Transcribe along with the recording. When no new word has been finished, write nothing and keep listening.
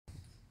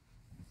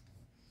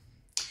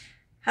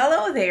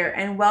Hello there,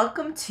 and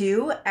welcome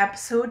to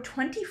episode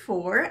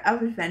 24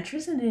 of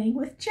Adventures in Knitting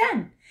with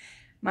Jen.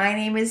 My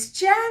name is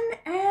Jen,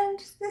 and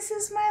this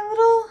is my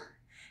little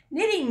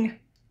knitting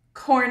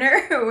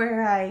corner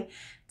where I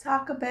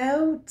talk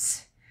about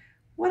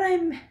what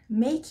I'm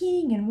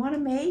making and want to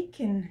make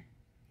and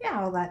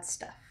all that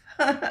stuff.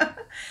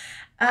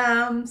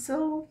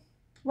 So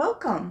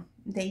welcome.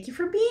 Thank you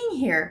for being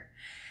here.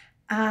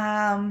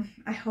 I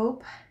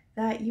hope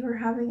that you are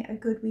having a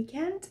good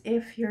weekend.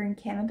 If you're in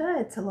Canada,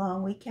 it's a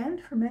long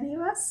weekend for many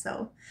of us,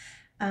 so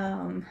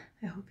I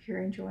hope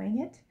you're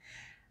enjoying it.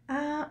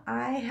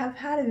 I have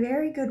had a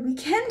very good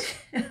weekend.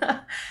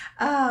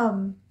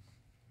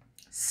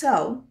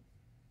 So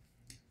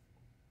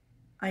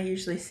I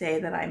usually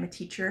say that I'm a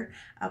teacher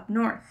up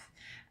north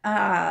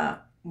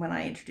when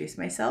I introduce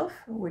myself,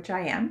 which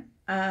I am.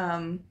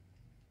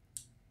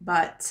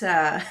 But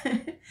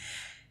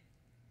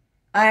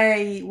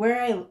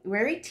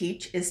where I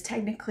teach is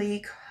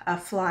technically a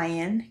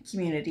fly-in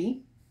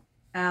community,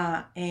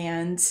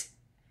 and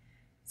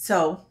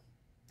so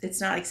it's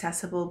not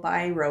accessible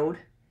by road.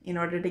 In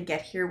order to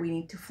get here, we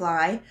need to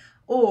fly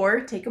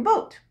or take a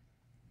boat,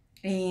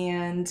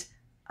 and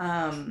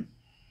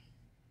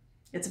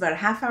it's about a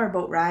half-hour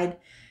boat ride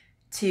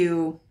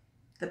to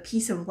the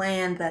piece of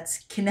land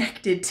that's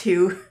connected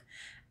to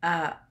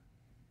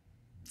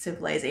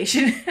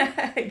civilization,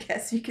 I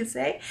guess you could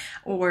say,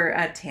 or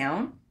a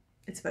town.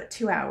 It's about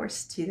 2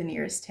 hours to the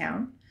nearest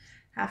town,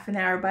 half an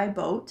hour by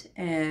boat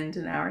and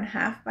an hour and a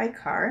half by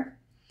car.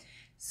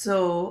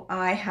 So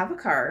I have a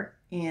car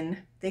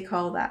in, they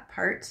call that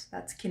part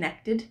that's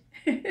connected,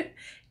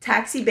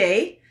 Taxi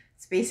Bay.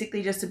 It's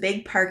basically just a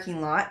big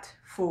parking lot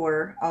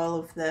for all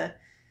of the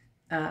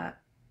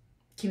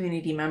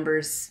community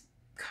members'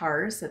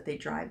 cars that they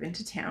drive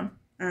into town.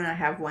 And I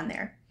have one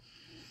there.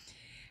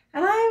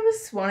 And I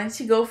was wanting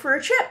to go for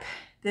a trip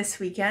this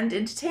weekend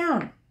into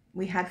town.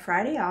 We had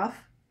Friday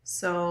off.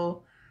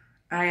 So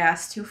I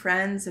asked two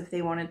friends if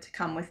they wanted to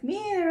come with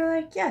me. They were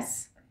like,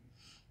 yes.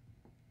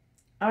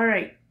 All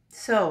right.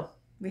 So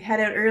we head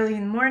out early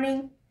in the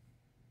morning.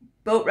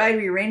 Boat ride.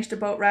 We arranged a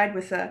boat ride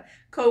with a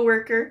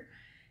co-worker.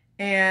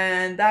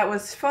 And that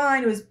was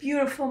fun. It was a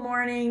beautiful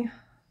morning.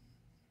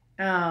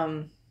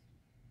 I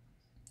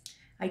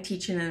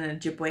teach in an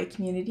Ojibwe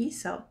community.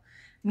 So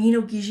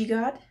Mino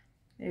Gijigad.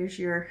 There's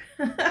your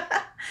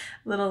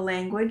little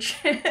language.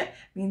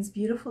 Means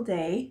beautiful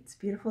day. It's a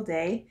beautiful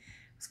day.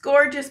 It's a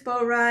gorgeous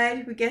boat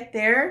ride. We get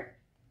there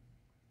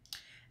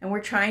and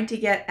we're trying to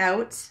get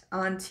out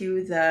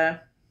onto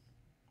the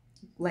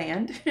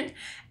land.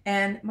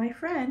 And my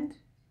friend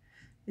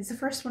is the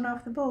first one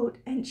off the boat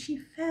and she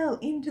fell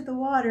into the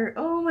water.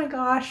 Oh my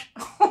gosh.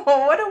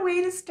 Oh, what a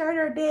way to start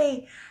our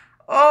day.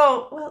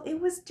 Oh, well, it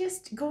was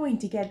just going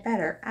to get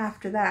better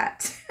after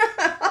that.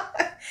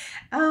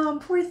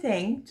 Poor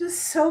thing,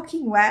 just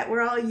soaking wet.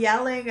 We're all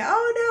yelling,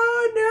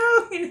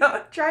 oh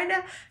no, trying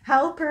to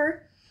help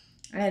her.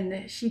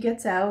 And she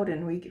gets out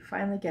and we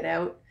finally get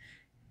out.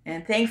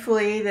 And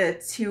thankfully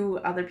the two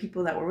other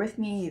people that were with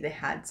me, they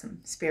had some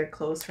spare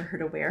clothes for her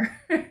to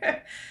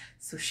wear.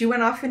 So she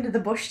went off into the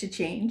bush to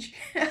change.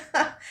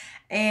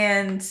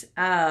 And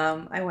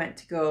I went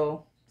to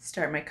go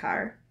start my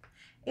car.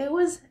 It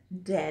was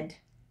dead.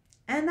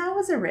 And that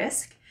was a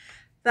risk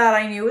that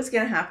I knew was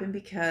going to happen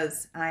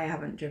because I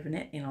haven't driven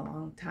it in a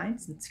long time,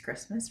 since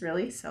Christmas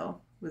really.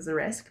 So it was a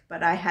risk.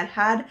 But I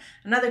had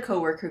another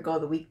coworker go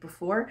the week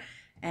before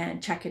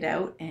and check it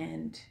out,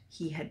 and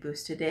he had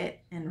boosted it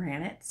and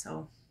ran it,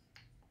 so,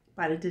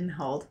 but it didn't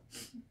hold.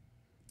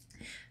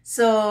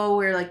 So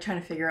we're like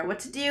trying to figure out what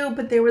to do,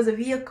 but there was a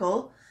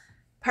vehicle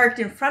parked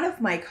in front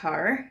of my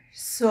car,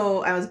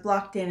 so I was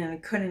blocked in and I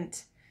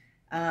couldn't,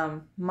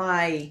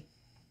 my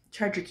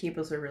charger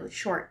cables are really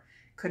short,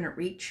 couldn't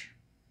reach,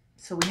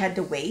 so we had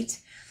to wait.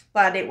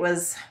 But it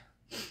was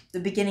the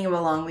beginning of a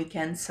long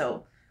weekend,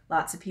 so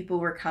lots of people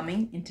were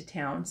coming into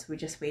town, so we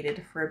just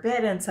waited for a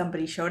bit and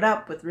somebody showed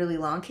up with really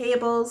long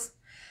cables,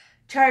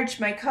 charged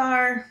my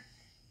car.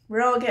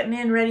 We're all getting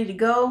in, ready to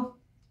go,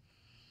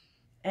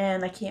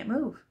 and I can't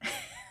move.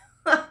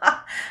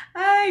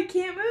 I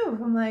can't move.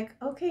 I'm like,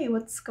 okay,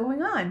 what's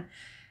going on?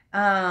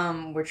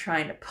 We're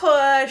trying to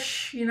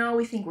push,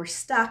 we think we're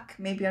stuck.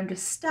 Maybe I'm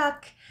just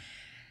stuck.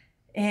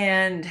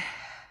 And,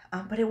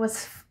 but it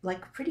was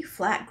like pretty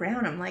flat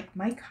ground. I'm like,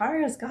 my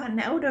car has gotten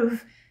out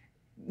of,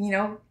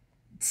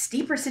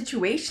 steeper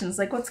situations,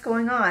 like what's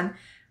going on?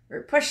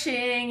 We're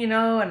pushing, and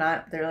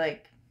they're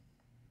like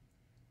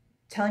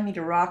telling me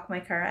to rock my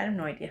car. I have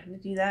no idea how to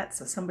do that,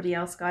 so somebody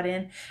else got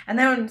in, and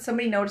then when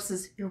somebody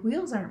notices your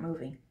wheels aren't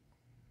moving,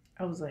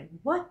 I was like,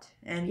 what?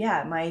 And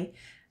yeah, my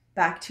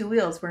back two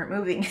wheels weren't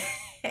moving.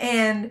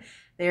 And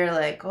they're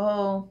like,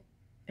 oh,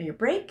 are your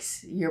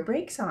brakes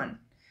on?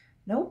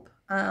 Nope.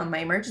 My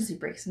emergency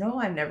brakes, no,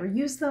 I've never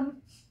used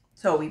them.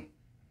 So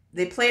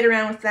they played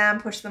around with them,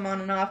 pushed them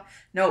on and off.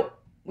 Nope.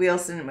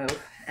 Wheels didn't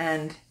move.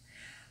 And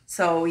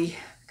so we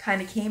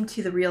kind of came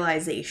to the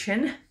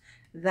realization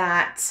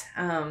that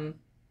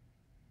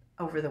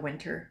over the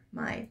winter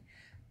my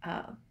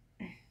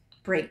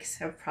brakes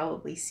have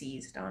probably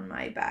seized on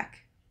my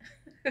back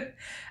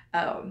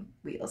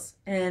wheels.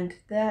 And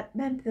that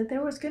meant that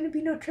there was going to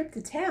be no trip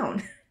to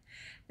town.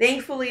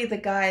 Thankfully, the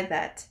guy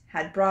that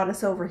had brought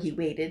us over, he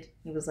waited.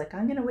 He was like,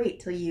 I'm going to wait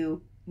till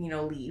you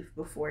leave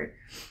before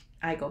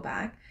I go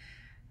back.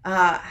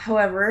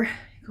 However,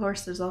 of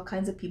course, there's all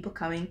kinds of people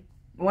coming.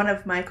 One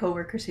of my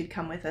coworkers who'd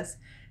come with us,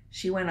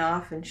 she went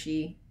off and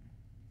she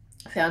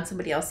found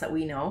somebody else that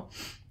we know.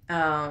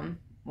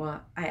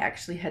 Well, I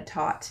actually had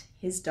taught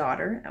his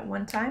daughter at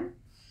one time,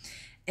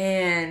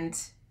 and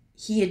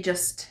he had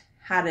just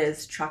had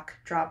his truck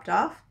dropped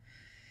off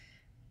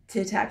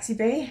to taxi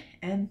bay,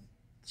 and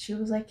she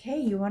was like, hey,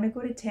 you want to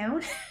go to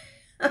town?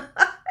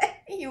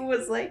 He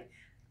was like,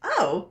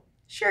 oh,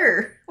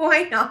 sure,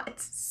 why not?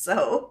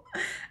 So,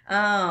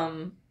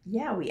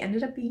 yeah, we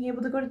ended up being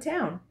able to go to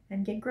town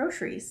and get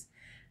groceries.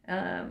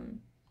 So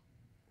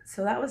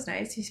that was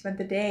nice. We spent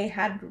the day,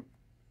 had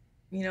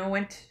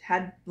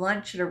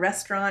lunch at a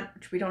restaurant,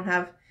 which we don't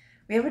have.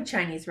 We have a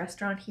Chinese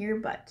restaurant here,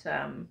 but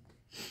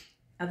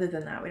other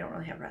than that, we don't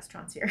really have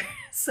restaurants here.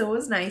 So it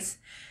was nice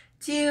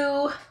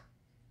to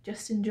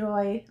just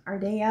enjoy our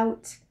day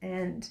out.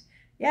 And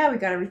yeah, we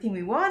got everything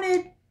we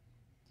wanted.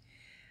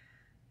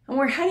 And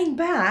we're heading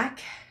back.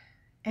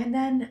 And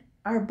then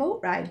our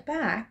boat ride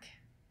back,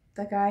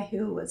 the guy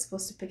who was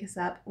supposed to pick us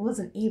up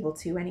wasn't able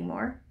to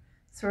anymore.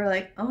 So we're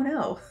like, oh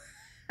no,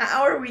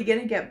 how are we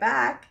going to get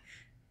back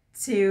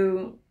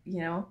to,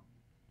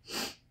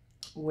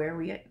 where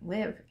we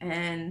live?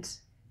 And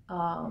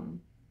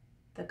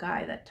the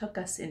guy that took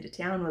us into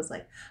town was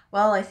like,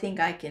 well, I think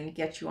I can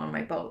get you on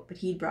my boat. But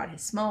he brought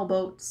his small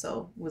boat,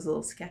 so it was a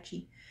little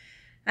sketchy.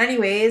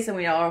 Anyways, and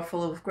we all were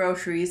full of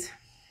groceries.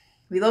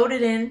 We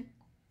loaded in.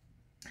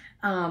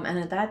 And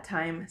at that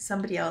time,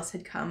 somebody else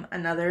had come,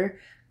 another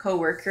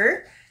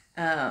coworker.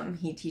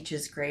 He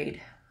teaches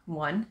grade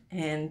 1,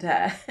 and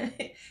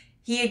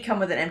he had come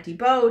with an empty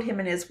boat. Him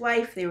and his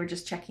wife, they were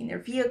just checking their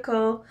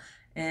vehicle,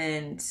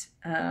 and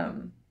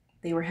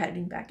they were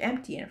heading back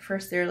empty. And at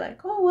first they're like,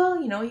 oh,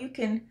 well, you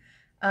can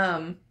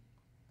come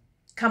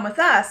with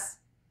us.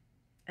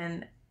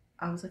 And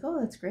I was like, oh,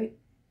 that's great.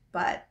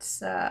 But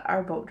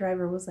our boat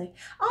driver was like,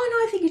 oh,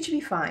 no, I think it should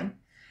be fine.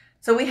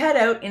 So we head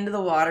out into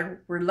the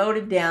water. We're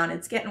loaded down.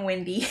 It's getting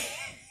windy.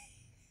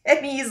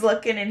 And he's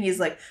looking and he's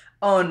like,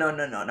 oh,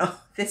 no.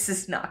 This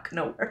is not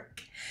going to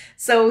work.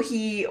 So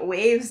he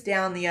waves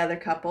down the other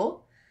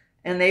couple,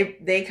 and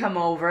they come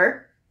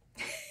over.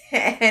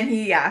 And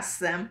he asks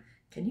them,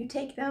 can you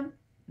take them?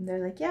 And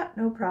they're like, yeah,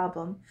 no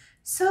problem.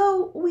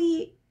 So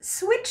we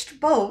switched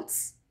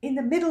boats in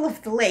the middle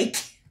of the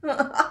lake,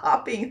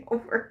 hopping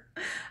over.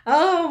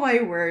 Oh,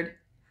 my word.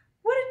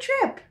 What a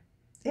trip.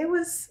 It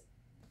was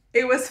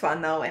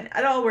fun, though, and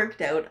it all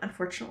worked out.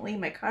 Unfortunately,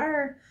 my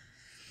car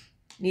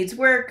needs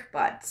work,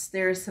 but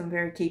there's some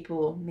very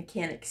capable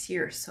mechanics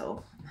here,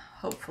 so I'm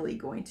hopefully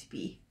going to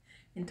be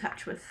in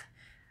touch with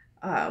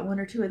one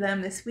or two of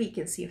them this week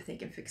and see if they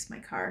can fix my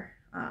car,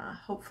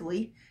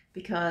 hopefully,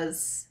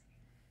 because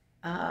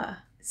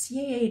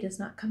CAA does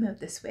not come out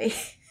this way.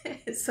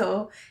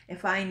 So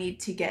if I need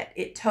to get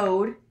it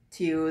towed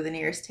to the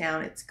nearest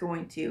town, it's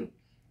going to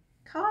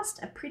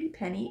cost a pretty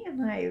penny,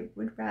 and I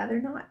would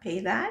rather not pay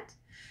that.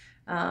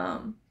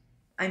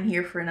 I'm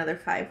here for another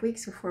 5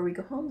 weeks before we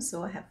go home,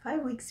 so I have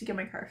 5 weeks to get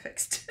my car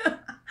fixed.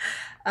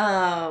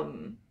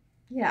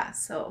 Yeah,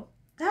 so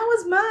that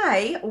was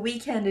my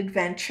weekend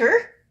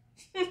adventure.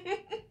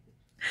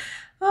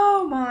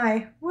 Oh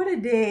my, what a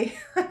day.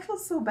 I feel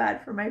so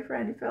bad for my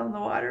friend who fell in the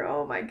water.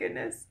 Oh my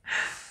goodness.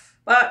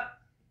 But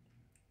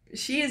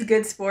she is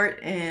good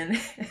sport,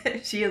 and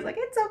she is like,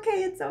 it's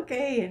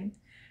okay. And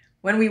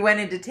when we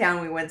went into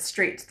town, we went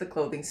straight to the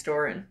clothing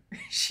store, and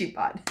she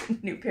bought a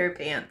new pair of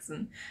pants,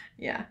 and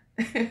yeah,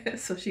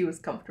 so she was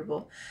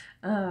comfortable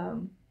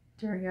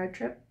during our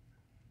trip.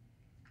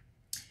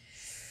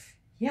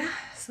 Yeah,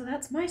 so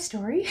that's my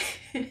story.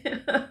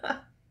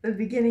 The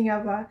beginning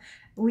of a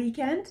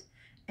weekend,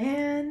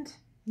 and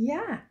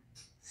yeah,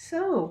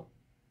 so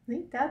I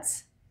think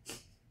that's...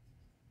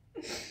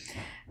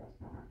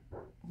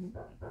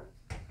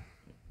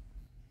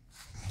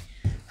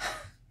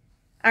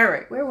 All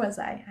right, where was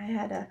I? I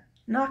had a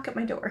knock at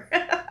my door.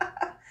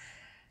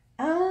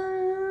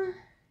 I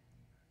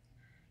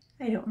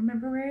don't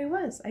remember where I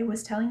was. I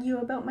was telling you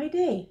about my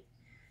day,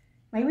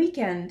 my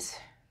weekend.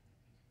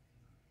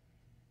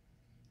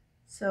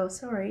 So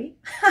sorry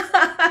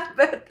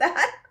about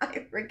that.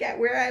 I forget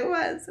where I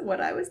was,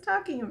 what I was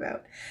talking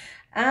about.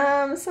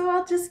 So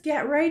I'll just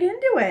get right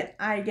into it,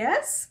 I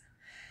guess.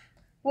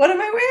 What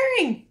am I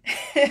wearing?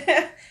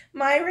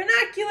 My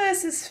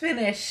Ranunculus is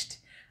finished.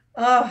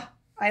 Oh,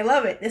 I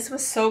love it. This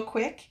was so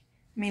quick.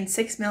 I mean,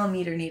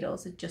 6mm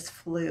needles. It just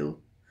flew.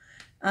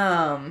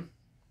 And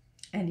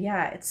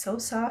yeah, it's so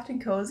soft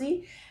and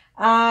cozy.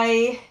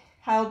 I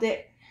held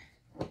it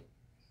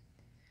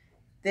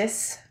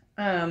this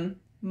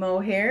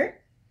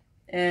mohair,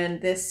 and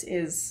this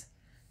is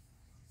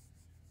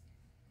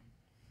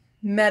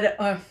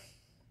Meadow.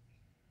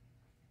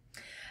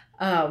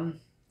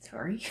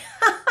 Sorry.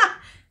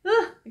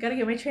 I gotta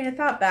get my train of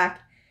thought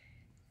back.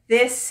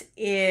 This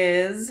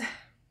is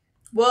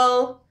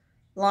wool,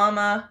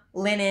 llama,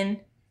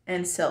 linen,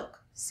 and silk.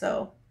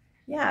 So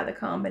yeah, the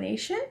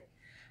combination.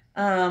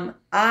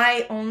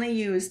 I only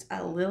used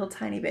a little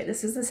tiny bit.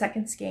 This is the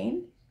second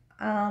skein.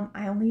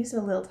 I only used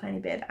a little tiny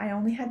bit. I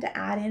only had to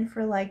add in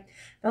for like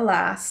the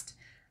last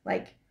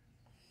like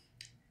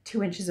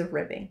 2 inches of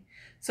ribbing.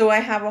 So I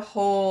have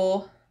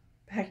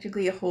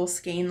practically a whole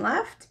skein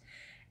left.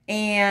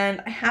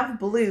 And I have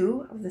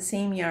blue of the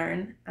same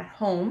yarn at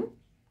home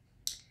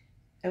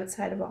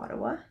outside of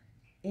Ottawa.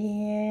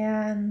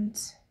 And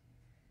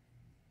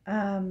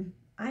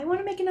I want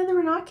to make another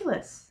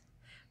ranunculus.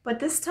 But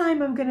this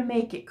time I'm going to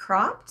make it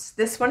cropped.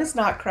 This one is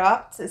not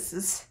cropped. This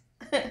is,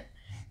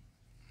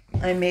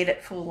 I made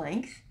it full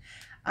length.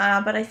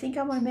 But I think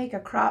I want to make a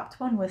cropped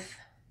one with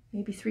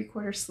maybe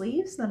 3/4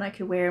 sleeves. Then I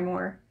could wear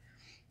more.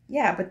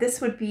 Yeah, but this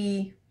would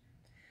be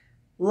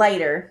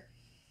lighter.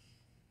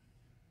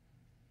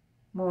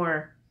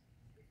 More,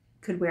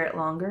 could wear it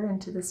longer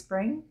into the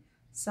spring,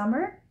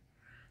 summer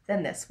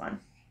than this one.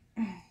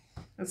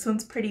 This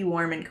one's pretty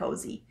warm and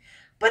cozy.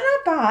 But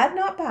not bad,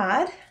 not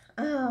bad.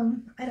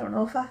 I don't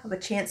know if I'll have a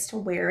chance to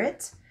wear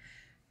it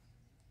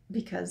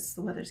because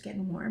the weather's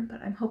getting warm,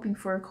 but I'm hoping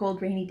for a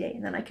cold, rainy day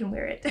and then I can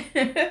wear it.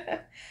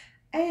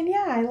 And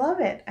yeah, I love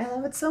it. I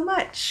love it so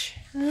much.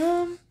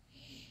 The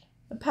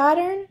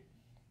pattern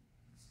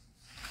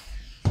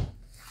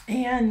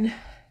and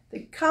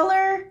the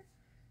color.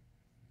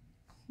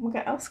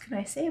 What else can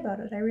I say about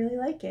it? I really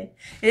like it.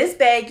 It is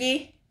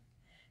baggy.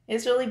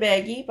 It's really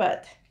baggy,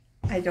 but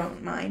I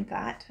don't mind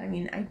that. I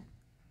mean, I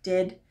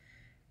did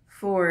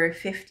for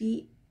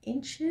 50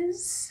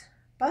 inches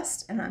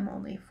bust and I'm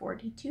only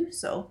 42,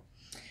 so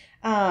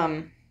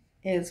it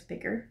is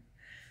bigger.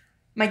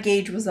 My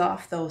gauge was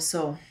off though,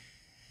 so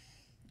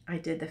I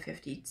did the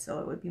 50, so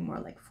it would be more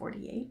like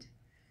 48.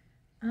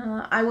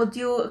 I will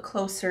do a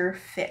closer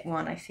fit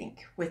one, I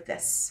think, with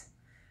this.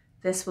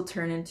 This will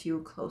turn into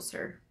a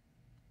closer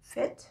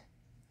fit.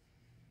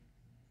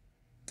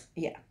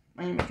 Yeah,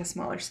 I'm gonna make a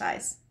smaller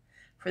size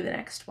for the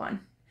next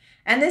one.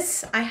 And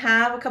this, I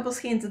have a couple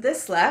skeins of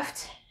this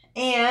left,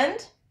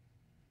 and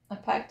I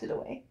packed it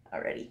away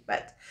already.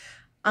 But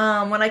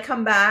when I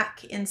come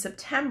back in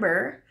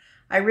September,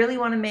 I really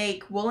want to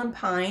make Woolen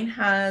Pine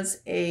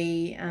has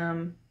a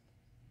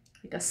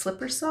like a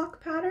slipper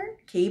sock pattern,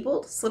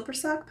 cabled slipper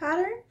sock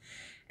pattern,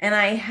 and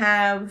I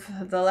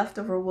have the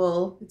leftover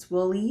wool. It's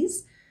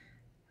woolies,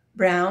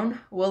 brown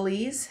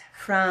woolies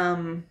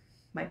from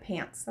my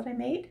pants that I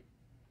made,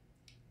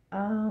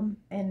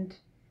 and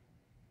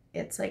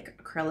it's like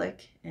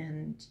acrylic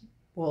and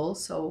wool,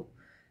 so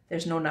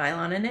there's no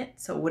nylon in it,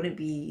 so it wouldn't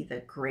be the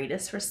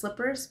greatest for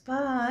slippers,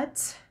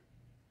 but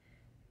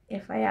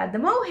if I add the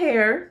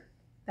mohair,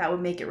 that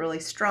would make it really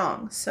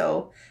strong.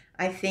 So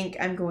I think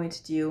I'm going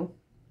to do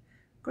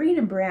green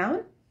and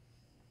brown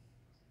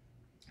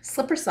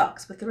slipper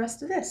socks with the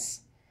rest of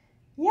this.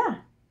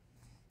 Yeah.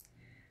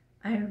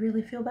 I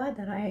really feel bad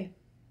that I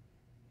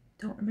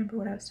don't remember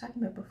what I was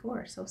talking about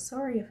before, so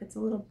sorry if it's a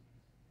little...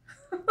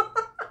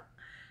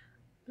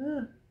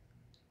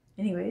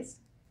 Anyways,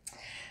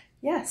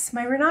 yes,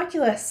 my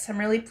ranunculus. I'm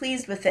really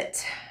pleased with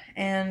it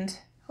and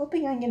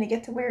hoping I'm going to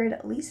get to wear it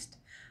at least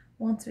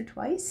once or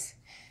twice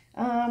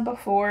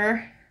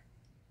before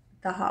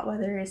the hot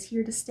weather is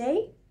here to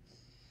stay.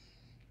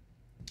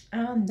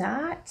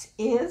 That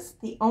is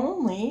the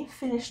only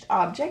finished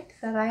object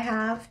that I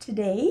have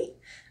today.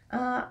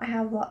 I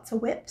have lots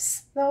of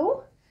whips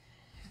though.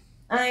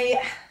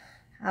 I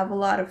have a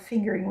lot of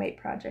fingering weight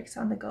projects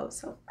on the go,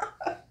 so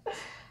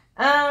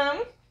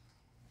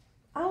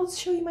I'll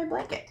show you my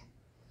blanket.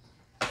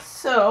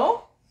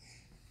 So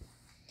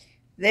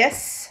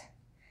this,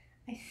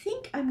 I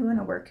think I'm going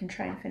to work and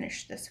try and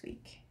finish this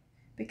week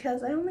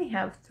because I only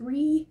have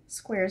 3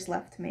 squares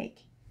left to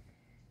make,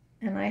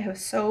 and I have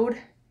sewed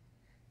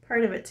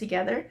part of it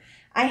together.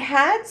 I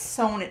had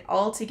sewn it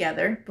all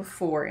together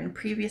before in a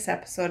previous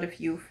episode.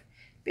 If you've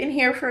been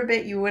here for a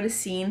bit, you would have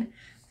seen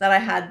that I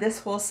had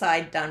this whole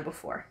side done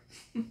before.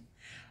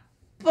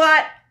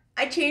 But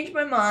I changed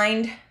my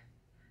mind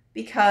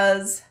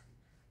because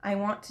I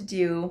want to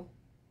do,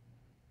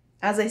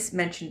 as I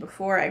mentioned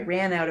before, I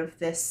ran out of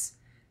this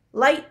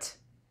light.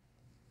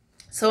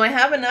 So I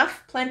have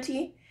enough,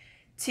 plenty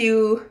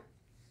to,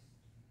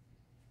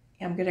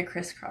 I'm going to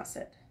crisscross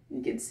it.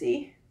 You can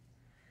see.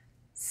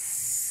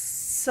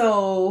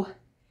 So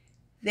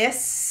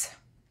this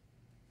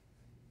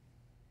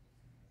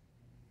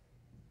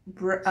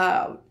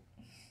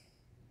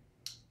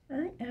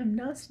I am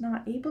just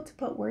not able to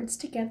put words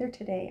together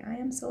today. I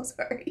am so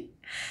sorry.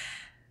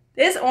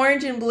 This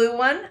orange and blue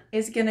one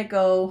is gonna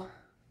go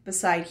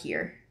beside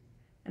here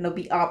and it'll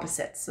be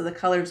opposites. So the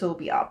colors will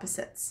be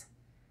opposites.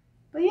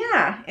 But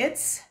yeah,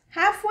 it's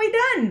halfway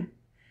done.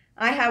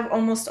 I have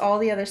almost all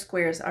the other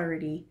squares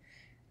already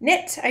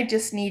knit. I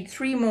just need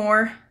 3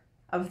 more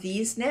of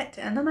these knit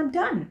and then I'm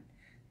done.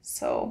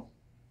 So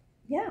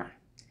yeah,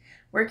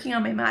 working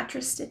on my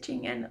mattress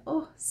stitching, and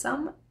oh,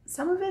 some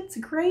of it's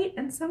great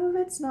and some of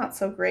it's not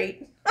so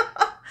great.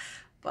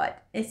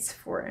 But it's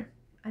for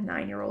a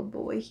 9-year-old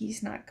boy.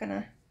 He's not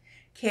gonna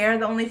care.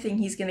 The only thing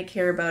he's going to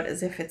care about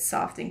is if it's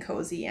soft and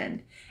cozy,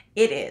 and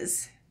it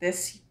is.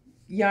 This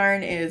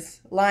yarn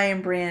is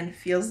Lion Brand,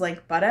 feels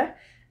like butter,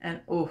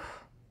 and oh,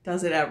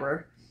 does it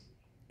ever.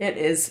 It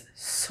is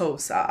so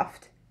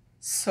soft.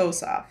 So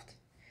soft.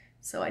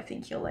 So I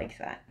think you'll like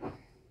that.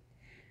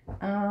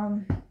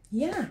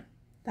 Yeah,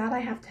 that I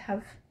have to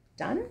have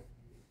done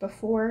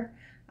before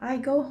I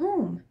go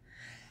home.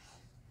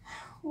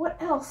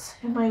 What else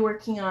am I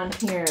working on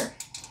here?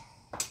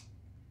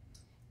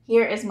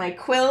 Here is my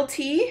quill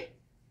tee.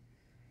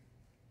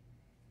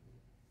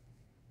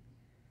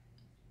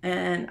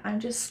 And I'm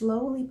just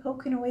slowly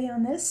poking away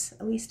on this.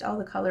 At least all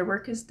the color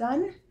work is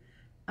done.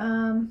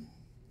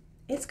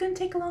 It's gonna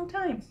take a long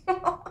time.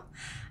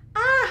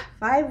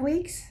 5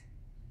 weeks.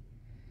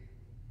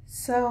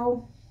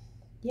 So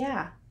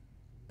yeah,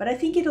 but I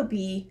think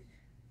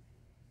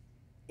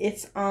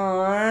it's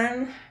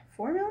on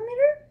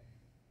 4mm?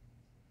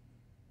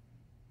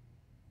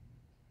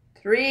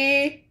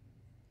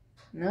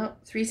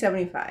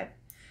 375.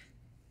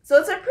 So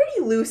it's a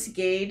pretty loose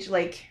gauge,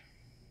 like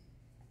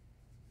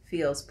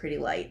feels pretty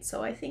light.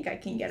 So I think I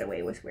can get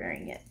away with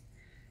wearing it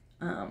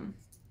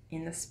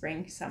in the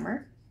spring,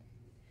 summer.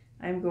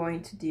 I'm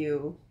going to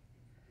do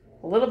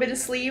a little bit of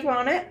sleeve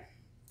on it,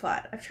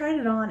 but I've tried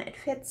it on, it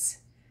fits.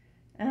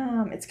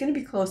 It's going to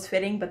be close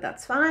fitting, but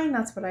that's fine.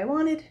 That's what I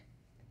wanted.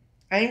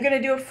 I am going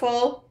to do it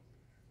full.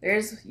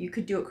 You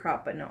could do it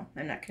cropped, but no,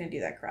 I'm not going to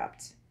do that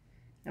cropped.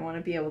 I want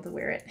to be able to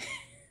wear it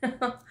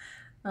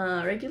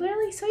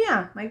regularly. So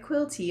yeah, my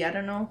quill tee, I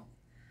don't know.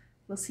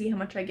 We'll see how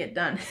much I get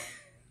done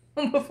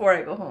before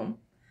I go home.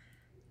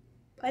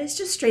 But it's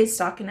just straight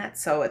stockinette,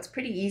 so it's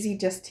pretty easy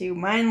just to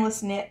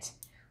mindless knit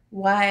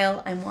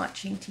while I'm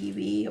watching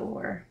TV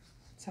or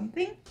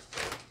something.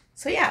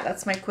 So yeah,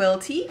 that's my quill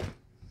tee.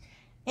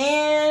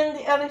 And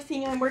the other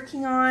thing I'm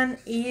working on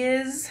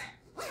is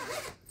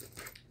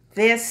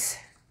this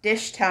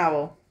dish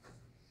towel.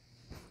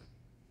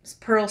 It's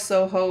Pearl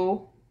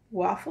Soho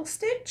waffle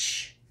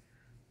stitch.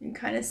 You can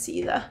kind of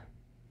see the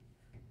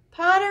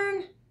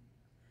pattern.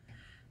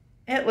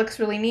 It looks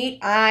really neat.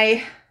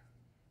 I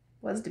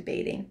was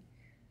debating.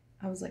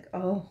 I was like,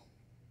 oh,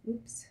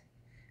 oops.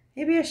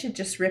 Maybe I should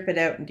just rip it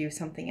out and do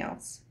something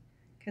else,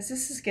 because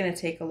this is going to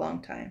take a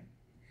long time.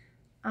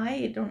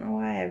 I don't know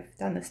why I've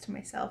done this to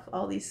myself,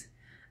 all these.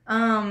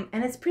 And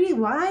it's pretty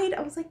wide.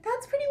 I was like,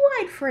 that's pretty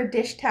wide for a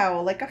dish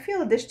towel. Like, I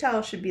feel a dish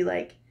towel should be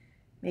like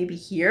maybe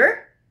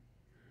here.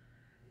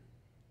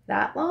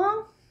 That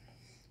long.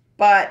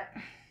 But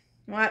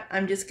what?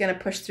 I'm just going to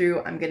push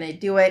through. I'm going to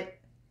do it.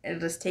 It'll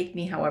just take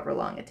me however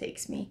long it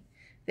takes me.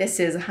 This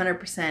is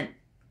 100%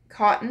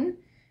 cotton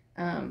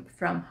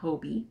from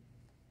Hobie.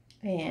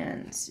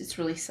 And it's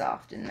really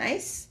soft and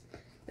nice.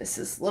 This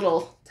is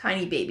little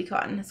tiny baby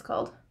cotton, it's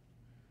called.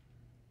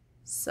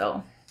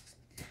 So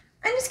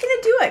I'm just going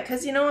to do it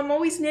because, you know, I'm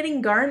always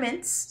knitting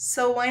garments.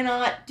 So why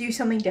not do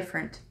something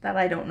different that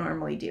I don't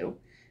normally do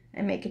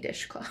and make a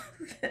dishcloth,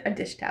 a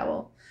dish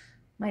towel.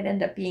 Might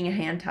end up being a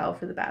hand towel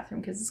for the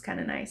bathroom because it's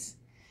kind of nice.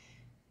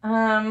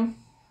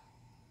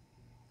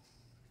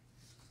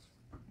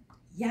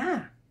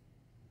 Yeah.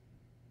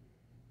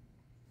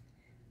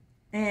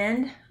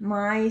 And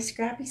my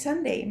Scrappy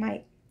Sunday,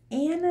 my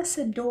Anna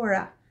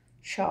Sedora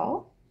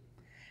shawl.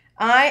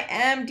 I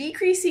am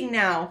decreasing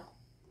now.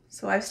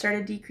 So I've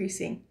started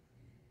decreasing.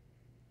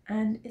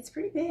 And it's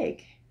pretty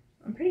big.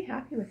 I'm pretty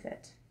happy with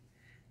it.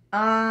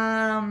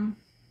 Yeah.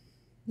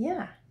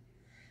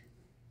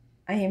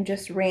 I am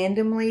just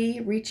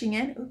randomly reaching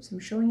in. Oops, I'm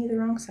showing you the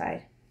wrong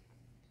side.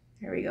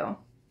 There we go.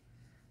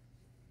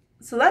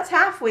 So that's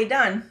halfway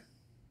done.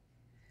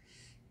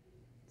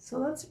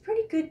 So that's a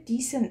pretty good,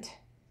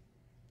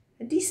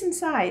 a decent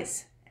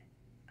size.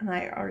 And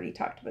I already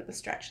talked about the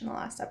stretch in the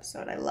last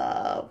episode. I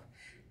love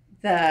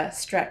the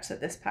stretch that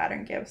this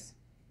pattern gives.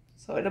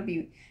 So it'll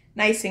be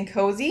nice and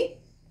cozy.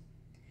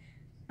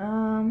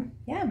 Yeah,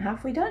 I'm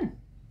halfway done.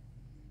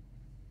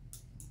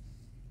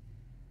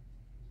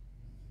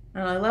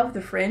 And I love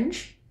the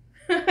fringe.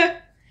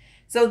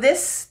 So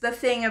the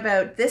thing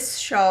about this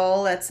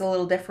shawl that's a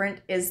little different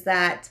is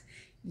that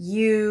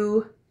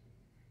you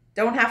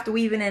don't have to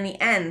weave in any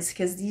ends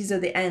because these are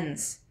the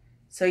ends.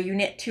 So you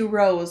knit 2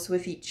 rows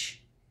with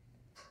each.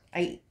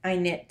 I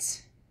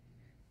knit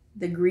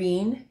the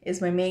green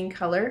is my main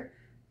color.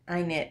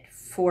 I knit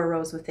 4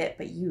 rows with it,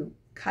 but you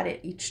cut it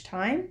each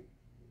time.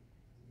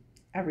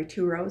 Every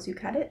 2 rows you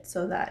cut it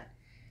so that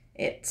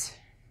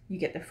you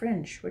get the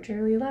fringe, which I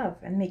really love,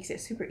 and makes it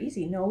super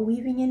easy. No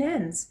weaving in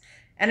ends.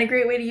 And a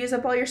great way to use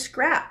up all your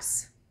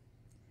scraps.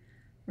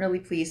 Really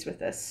pleased with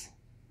this.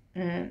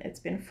 And it's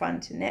been fun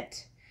to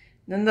knit.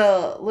 Then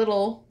the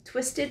little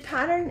twisted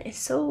pattern is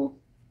so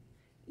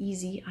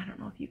easy. I don't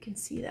know if you can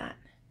see that.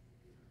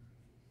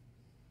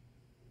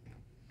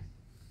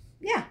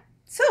 Yeah,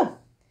 so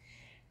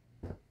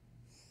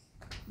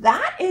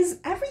that is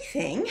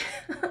everything.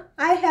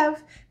 I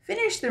have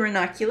finished the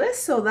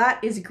Ranunculus, so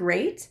that is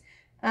great.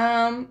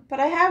 But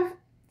I have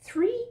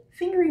 3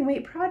 fingering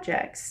weight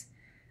projects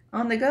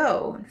on the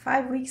go and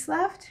 5 weeks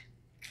left.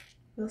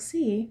 We'll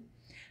see.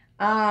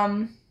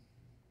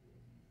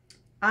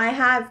 I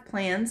have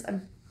plans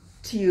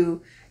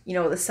to, you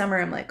know, the summer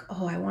I'm like,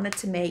 oh, I wanted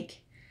to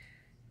make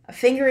a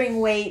fingering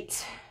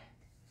weight.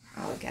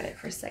 I'll get it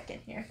for a second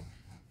here.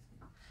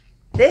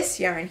 This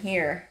yarn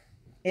here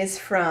is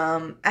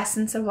from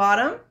Essence of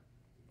Autumn.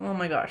 Oh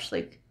my gosh,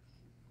 like,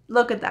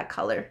 look at that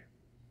color.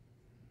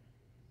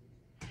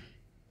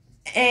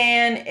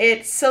 And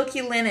it's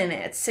silky linen.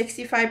 It's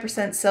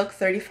 65% silk,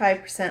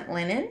 35%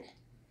 linen,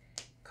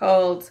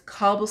 called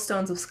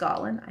Cobblestones of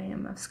Scotland. I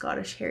am of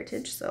Scottish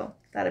heritage, so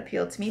that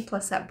appealed to me,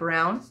 plus that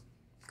brown.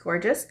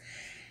 Gorgeous.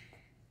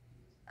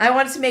 I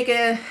wanted to make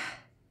a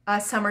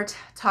summer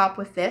top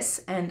with this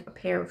and a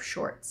pair of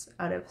shorts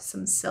out of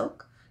some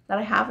silk that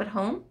I have at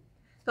home.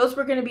 Those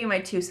were going to be my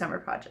 2 summer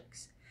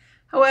projects.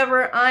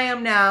 However, I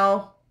am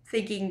now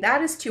thinking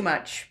that is too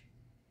much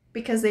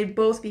because they'd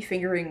both be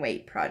fingering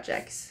weight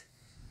projects.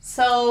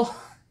 So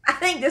I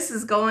think this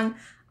is going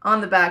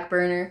on the back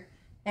burner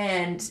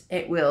and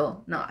it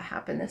will not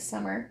happen this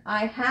summer.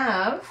 I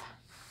have,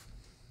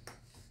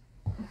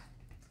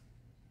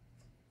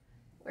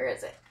 where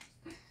is it?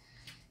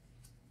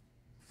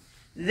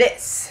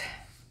 This.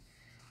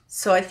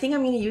 So I think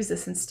I'm going to use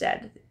this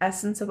instead.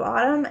 Essence of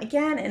Autumn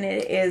again, and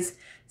it is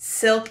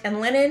silk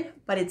and linen,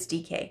 but it's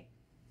DK.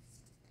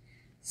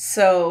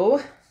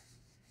 So,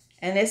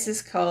 and this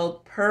is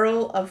called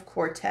Pearl of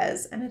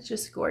Cortez, and it's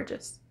just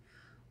gorgeous.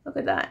 Look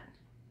at that.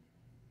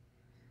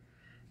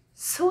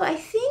 So I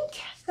think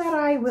that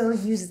I will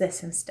use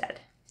this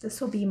instead. This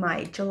will be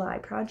my July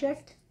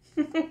project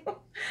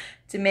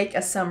to make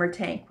a summer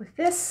tank with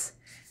this.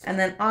 And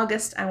then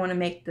August, I want to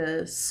make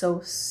the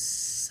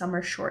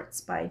summer shorts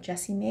by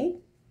Jessie Made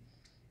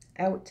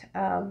out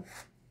of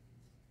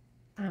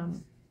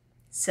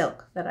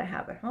silk that I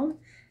have at home.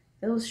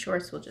 Those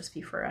shorts will just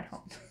be for at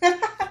home.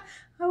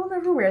 I will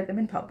never wear them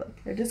in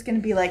public. They're just going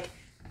to be like,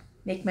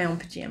 make my own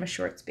pajama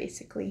shorts,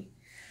 basically.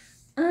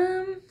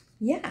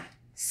 Yeah.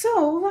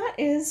 So that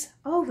is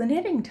all the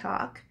knitting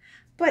talk.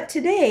 But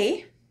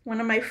today, one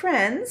of my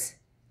friends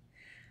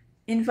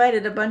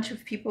invited a bunch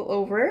of people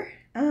over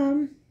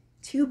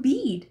to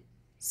bead.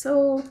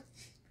 So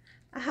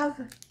I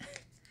have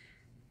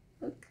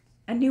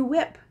a new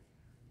whip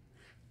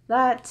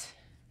that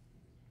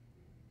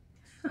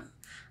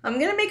I'm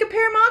gonna make a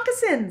pair of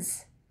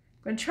moccasins.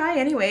 I'm gonna try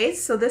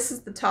anyways. So this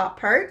is the top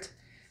part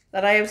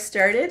that I have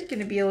started.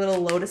 Gonna be a little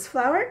lotus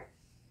flower.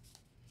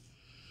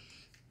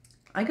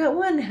 I got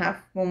one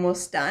half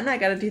almost done. I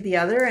gotta do the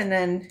other, and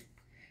then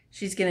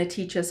she's gonna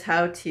teach us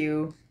how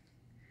to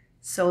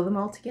sew them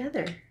all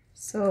together.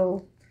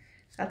 So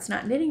that's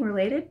not knitting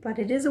related, but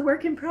it is a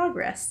work in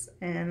progress,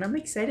 and I'm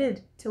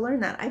excited to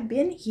learn that. I've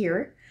been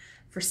here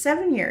for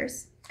 7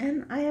 years,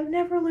 and I have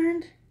never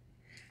learned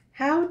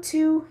how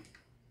to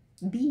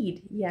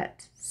bead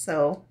yet,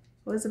 so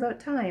it was about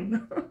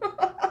time.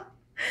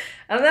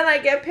 And then I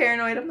get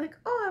paranoid. I'm like,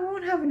 oh, I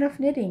won't have enough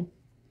knitting.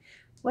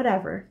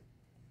 Whatever.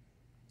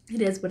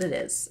 It is what it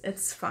is.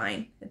 It's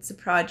fine. It's a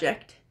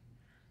project.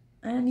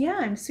 And yeah,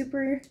 I'm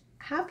super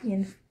happy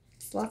and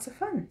it's lots of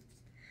fun.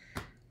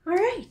 All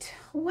right.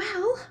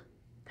 Well,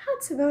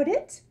 that's about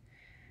it.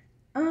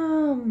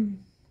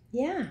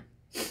 Yeah.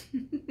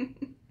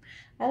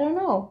 I don't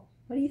know.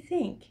 What do you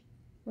think?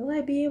 Will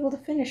I be able to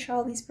finish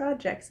all these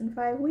projects in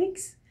 5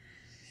 weeks?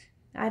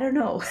 I don't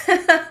know.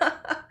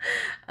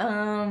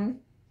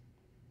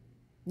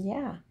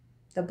 Yeah.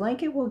 The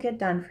blanket will get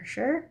done for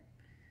sure.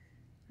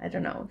 I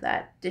don't know,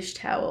 that dish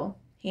towel,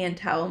 hand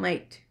towel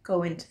might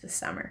go into the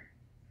summer.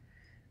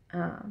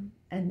 And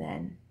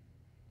then,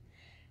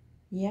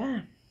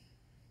 yeah.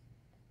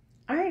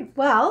 All right,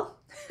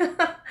 well,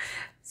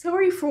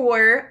 sorry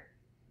for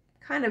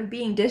kind of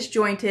being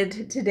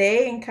disjointed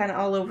today and kind of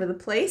all over the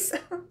place.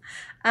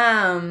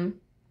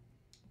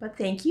 But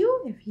thank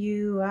you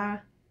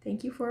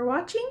thank you for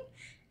watching,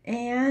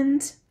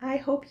 and I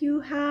hope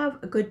you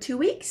have a good 2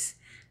 weeks,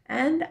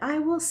 and I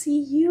will see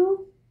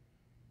you,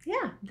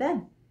 yeah,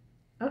 then.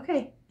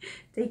 Okay,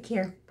 take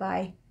care.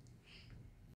 Bye.